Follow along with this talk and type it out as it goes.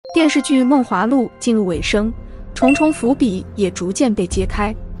电视剧《梦华录》进入尾声，重重伏笔也逐渐被揭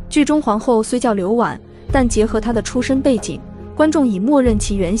开。剧中皇后虽叫刘婉，但结合她的出身背景，观众已默认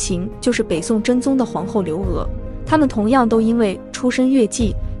其原型就是北宋真宗的皇后刘娥。他们同样都因为出身乐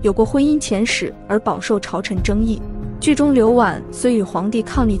伎，有过婚姻前史而饱受朝臣争议。剧中刘婉虽与皇帝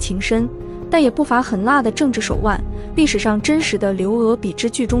伉俪情深，但也不乏狠辣的政治手腕。历史上真实的刘娥比之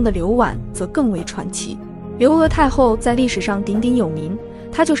剧中的刘婉则更为传奇。刘娥太后在历史上鼎鼎有名，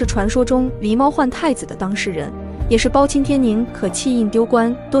她就是传说中狸猫换太子的当事人，也是包青天宁可弃印丢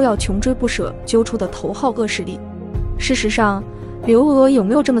官都要穷追不舍揪出的头号恶势力。事实上，刘娥有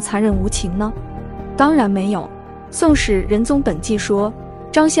没有这么残忍无情呢？当然没有。《宋史·仁宗本纪》说，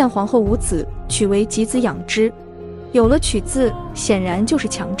张献皇后无子，取为己子养之。有了取字，显然就是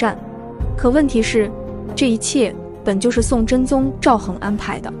强占。可问题是，这一切本就是宋真宗赵恒安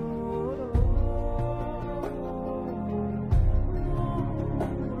排的。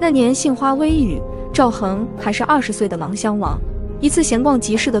那年杏花微雨，赵恒还是20岁的郎襄王。一次闲逛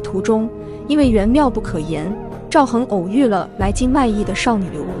集市的途中，因为缘妙不可言，赵恒偶遇了来京卖艺的少女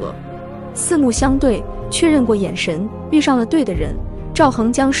刘娥。四目相对，确认过眼神，遇上了对的人，赵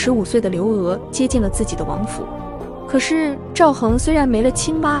恒将15岁的刘娥接进了自己的王府。可是赵恒虽然没了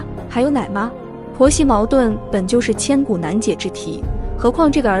亲妈，还有奶妈，婆媳矛盾本就是千古难解之题，何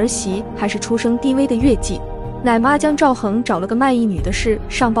况这个儿媳还是出身低微的乐伎。奶妈将赵恒找了个卖艺女的事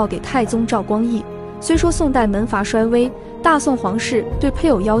上报给太宗赵光义。虽说宋代门阀衰微，大宋皇室对配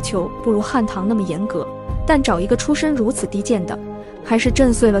偶要求不如汉唐那么严格，但找一个出身如此低贱的，还是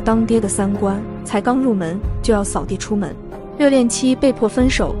震碎了当爹的三观。才刚入门就要扫地出门，热恋期被迫分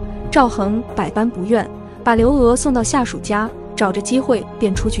手，赵恒百般不愿，把刘娥送到下属家，找着机会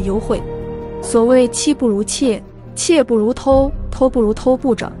便出去幽会。所谓妻不如妾，妾不如偷，偷不如偷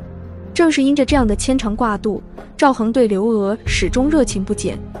不着。正是因着这样的牵肠挂肚，赵恒对刘娥始终热情不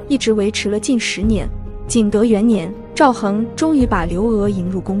减，一直维持了近10年。景德元年，赵恒终于把刘娥迎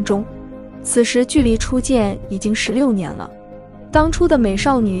入宫中，此时距离初见已经16年了。当初的美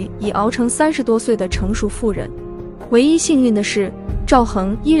少女已熬成30多岁的成熟妇人。唯一幸运的是，赵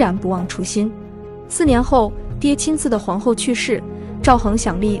恒依然不忘初心。4年后，爹亲赐的皇后去世，赵恒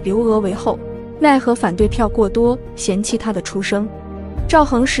想立刘娥为后，奈何反对票过多，嫌弃她的出生。赵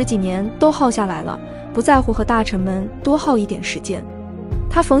恒10几年都耗下来了，不在乎和大臣们多耗一点时间。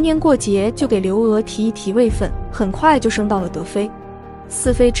他逢年过节就给刘娥提一提位分，很快就升到了德妃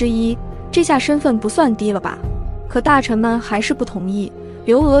，4妃之一，这下身份不算低了吧？可大臣们还是不同意，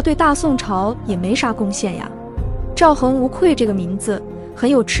刘娥对大宋朝也没啥贡献呀。赵恒无愧这个名字，很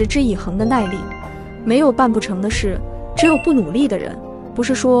有持之以恒的耐力。没有办不成的事，只有不努力的人。不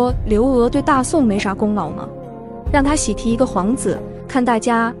是说刘娥对大宋没啥功劳吗？让他喜提一个皇子，看大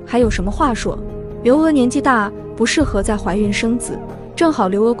家还有什么话说。刘娥年纪大，不适合再怀孕生子，正好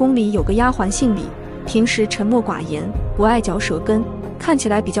刘娥宫里有个丫鬟姓李，平时沉默寡言，不爱嚼舌根，看起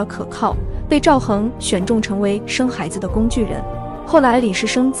来比较可靠，被赵恒选中成为生孩子的工具人。后来李氏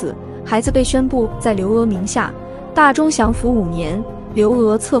生子，孩子被宣布在刘娥名下。大中祥符5年，刘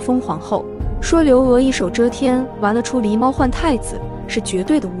娥册封皇后。说刘娥一手遮天，玩了出狸猫换太子，是绝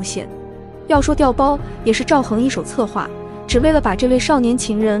对的诬陷。要说调包，也是赵恒一手策划，只为了把这位少年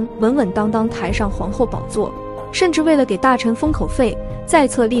情人稳稳当当抬上皇后宝座。甚至为了给大臣封口费，在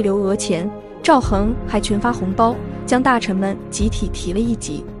册立刘娥前，赵恒还群发红包，将大臣们集体提了一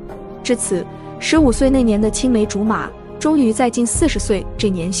级。至此，15岁那年的青梅竹马，终于在近40岁这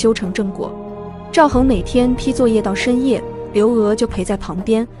年修成正果。赵恒每天批作业到深夜，刘娥就陪在旁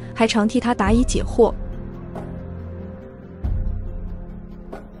边，还常替他答疑解惑。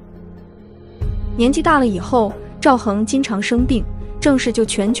年纪大了以后，赵恒经常生病，政事就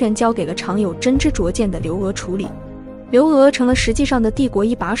全权交给了常有真知灼见的刘娥处理。刘娥成了实际上的帝国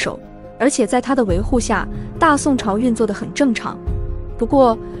一把手，而且在她的维护下，大宋朝运作得很正常。不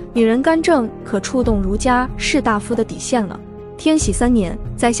过，女人干政可触动儒家士大夫的底线了。天禧3年，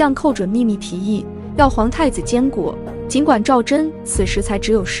宰相寇准秘密提议要皇太子监国。尽管赵祯此时才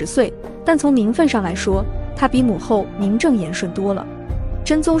只有10岁，但从名分上来说，他比母后名正言顺多了。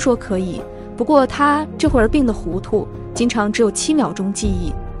真宗说可以，不过他这会儿病得糊涂，经常只有7秒钟记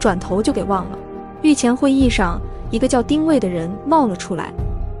忆，转头就给忘了。御前会议上，一个叫丁谓的人冒了出来。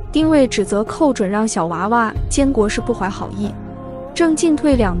丁谓指责寇准让小娃娃监国是不怀好意。正进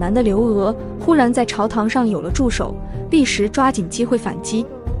退两难的刘娥忽然在朝堂上有了助手，立时抓紧机会反击。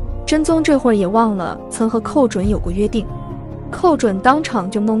真宗这会儿也忘了曾和寇准有过约定，寇准当场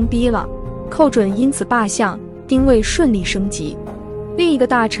就懵逼了。寇准因此罢相，丁谓顺利升级。另一个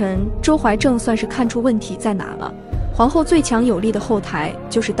大臣周怀正算是看出问题在哪了。皇后最强有力的后台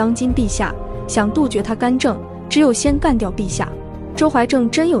就是当今陛下，想杜绝他干政，只有先干掉陛下。周怀正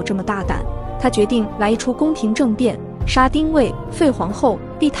真有这么大胆，他决定来一出公平政变，杀丁谓，废皇后，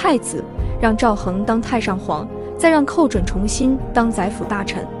立太子，让赵恒当太上皇，再让寇准重新当宰辅大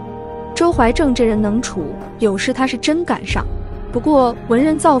臣。周怀正这人能处，有事他是真敢上。不过文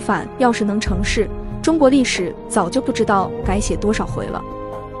人造反要是能成事，中国历史早就不知道改写多少回了。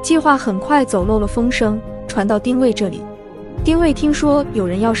计划很快走漏了风声，传到丁谓这里。丁谓听说有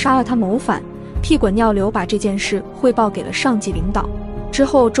人要杀了他谋反，屁滚尿流把这件事汇报给了上级领导。之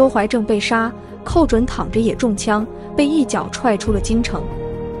后周怀正被杀，寇准躺着也中枪，被一脚踹出了京城。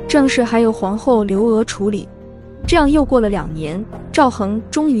正事还有皇后刘娥处理。这样又过了2年，赵恒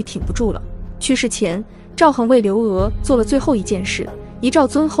终于挺不住了。去世前，赵恒为刘娥做了最后一件事，遗诏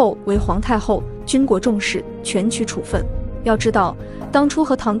尊后为皇太后，军国重视，全取处分。要知道，当初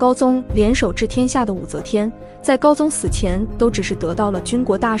和唐高宗联手治天下的武则天，在高宗死前都只是得到了军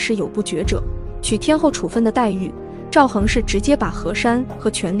国大事有不决者，取天后处分的待遇。赵恒是直接把河山和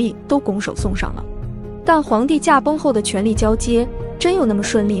权力都拱手送上了。但皇帝驾崩后的权力交接，真有那么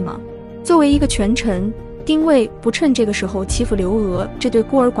顺利吗？作为一个权臣，丁谓不趁这个时候欺负刘娥这对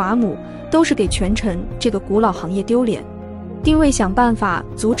孤儿寡母，都是给权臣这个古老行业丢脸。丁谓想办法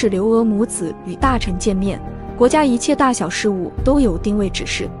阻止刘娥母子与大臣见面，国家一切大小事务都由丁谓指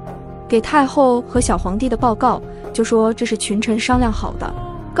示。给太后和小皇帝的报告就说这是群臣商量好的，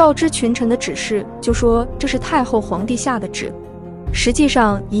告知群臣的指示就说这是太后皇帝下的旨。实际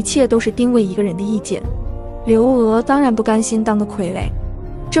上一切都是丁谓一个人的意见。刘娥当然不甘心当个傀儡。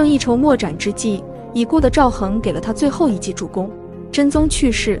正一筹莫展之际，已故的赵恒给了他最后一记助攻。真宗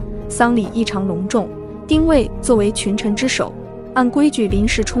去世，丧礼异常隆重，丁谓作为群臣之首，按规矩临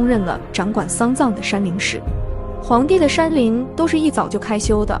时充任了掌管丧葬的山陵使。皇帝的山陵都是一早就开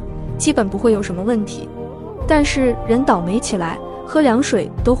修的，基本不会有什么问题。但是人倒霉起来，喝凉水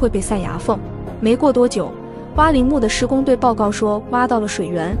都会被塞牙缝。没过多久，挖陵墓的施工队报告说挖到了水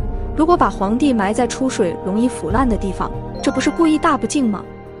源，如果把皇帝埋在出水容易腐烂的地方，这不是故意大不敬吗？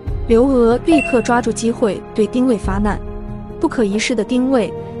刘娥立刻抓住机会对丁谓发难。不可一世的丁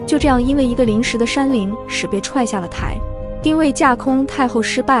谓就这样因为一个临时的山陵使被踹下了台。丁谓架空太后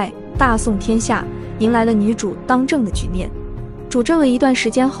失败，大宋天下迎来了女主当政的局面。主政了一段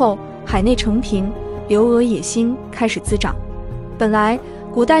时间后，海内成平，刘娥野心开始滋长。本来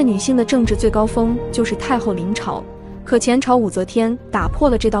古代女性的政治最高峰就是太后临朝，可前朝武则天打破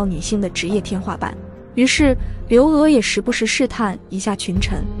了这道女性的职业天花板，于是刘娥也时不时试探一下群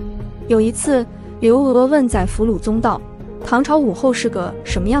臣。有一次，刘娥问宰辅鲁宗道，唐朝武后是个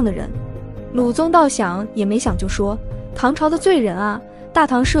什么样的人？鲁宗道想也没想就说，唐朝的罪人啊，大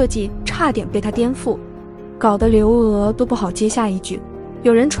唐社稷差点被他颠覆，搞得刘娥都不好接下一句。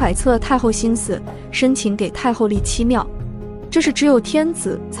有人揣测太后心思，申请给太后立7庙，这是只有天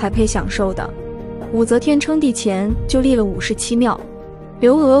子才配享受的。武则天称帝前就立了57庙。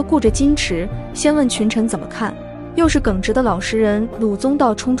刘娥顾着矜持，先问群臣怎么看，又是耿直的老实人鲁宗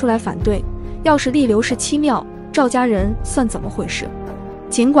道冲出来反对，要是立刘氏7庙，赵家人算怎么回事？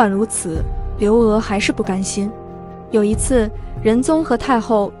尽管如此，刘娥还是不甘心。有一次，仁宗和太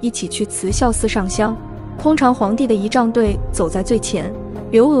后一起去慈孝寺上香，通常皇帝的仪仗队走在最前，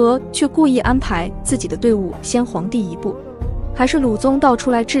刘娥却故意安排自己的队伍先皇帝一步，还是鲁宗道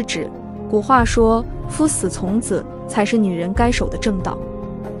出来制止。古话说，夫死从子，才是女人该守的正道。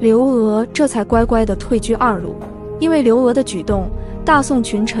刘娥这才乖乖地退居2路。因为刘娥的举动，大宋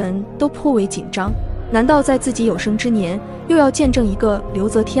群臣都颇为紧张，难道在自己有生之年又要见证一个刘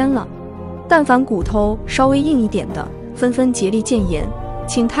则天了？但凡骨头稍微硬一点的，纷纷竭力谏言，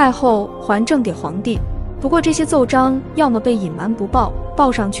请太后还政给皇帝。不过这些奏章要么被隐瞒不报，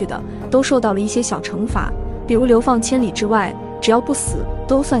报上去的都受到了一些小惩罚，比如流放千里之外，只要不死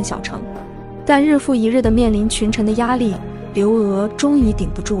都算小惩。但日复一日的面临群臣的压力，刘娥终于顶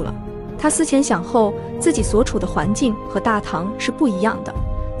不住了。她思前想后，自己所处的环境和大唐是不一样的。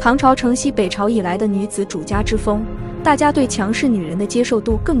唐朝承袭北朝以来的女子主家之风，大家对强势女人的接受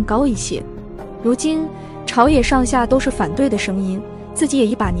度更高一些。如今朝野上下都是反对的声音，自己也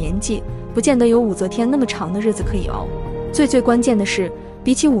一把年纪，不见得有武则天那么长的日子可以熬。最关键的是，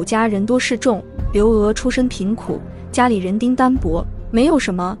比起武家人多势众，刘娥出身贫苦，家里人丁单薄，没有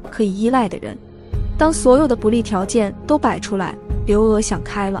什么可以依赖的人。当所有的不利条件都摆出来，刘娥想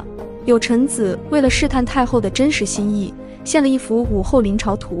开了。有臣子为了试探太后的真实心意，献了一幅武后临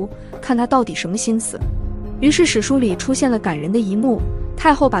朝图，看她到底什么心思。于是史书里出现了感人的一幕，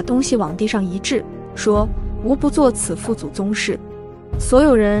太后把东西往地上一掷，说：“吾不做此父祖宗事。”所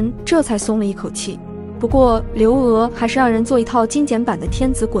有人这才松了一口气。不过刘娥还是让人做一套精简版的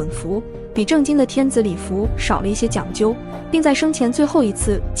天子衮服，比正经的天子礼服少了一些讲究，并在生前最后一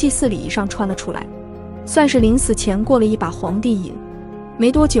次祭祀礼仪上穿了出来，算是临死前过了一把皇帝瘾。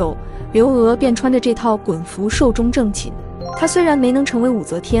没多久，刘娥便穿着这套衮服寿终正寝。她虽然没能成为武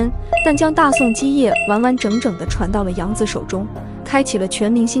则天，但将大宋基业完完整整地传到了养子手中，开启了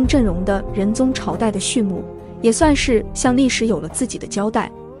全明星阵容的仁宗朝代的序幕，也算是向历史有了自己的交代。